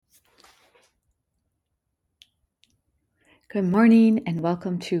Good morning and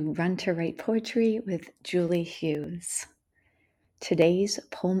welcome to Run to Write Poetry with Julie Hughes. Today's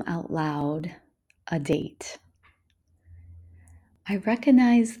poem out loud, A Date. I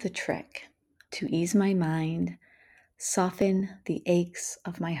recognize the trick to ease my mind, soften the aches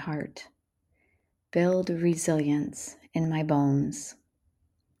of my heart, build resilience in my bones.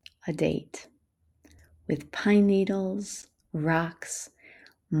 A date with pine needles, rocks,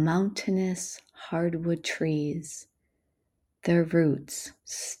 mountainous hardwood trees, their roots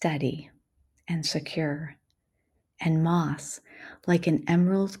steady and secure, and moss like an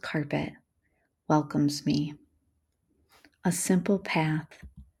emerald carpet welcomes me. A simple path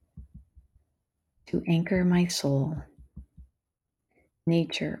to anchor my soul.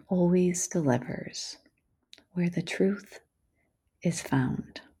 Nature always delivers where the truth is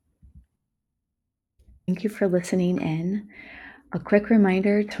found. Thank you for listening in. A quick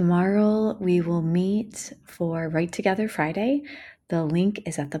reminder, tomorrow we will meet for Write Together Friday. The link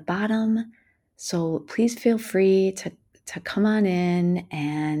is at the bottom, so please feel free to come on in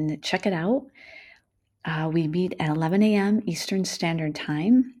and check it out. We meet at 11 a.m. Eastern Standard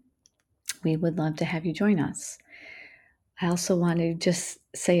Time. We would love to have you join us. I also want to just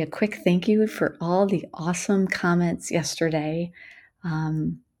say a quick thank you for all the awesome comments yesterday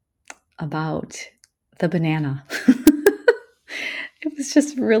about the banana. It was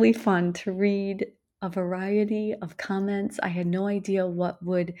just really fun to read a variety of comments. I had no idea what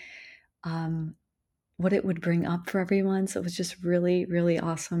it would bring up for everyone. So it was just really, really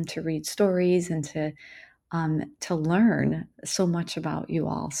awesome to read stories and to learn so much about you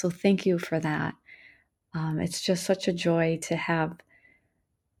all. So thank you for that. It's just such a joy to have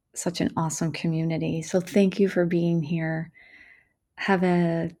such an awesome community. So thank you for being here. Have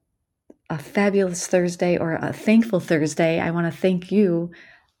a fabulous Thursday, or a thankful Thursday. I want to thank you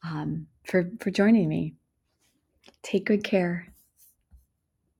for joining me. Take good care.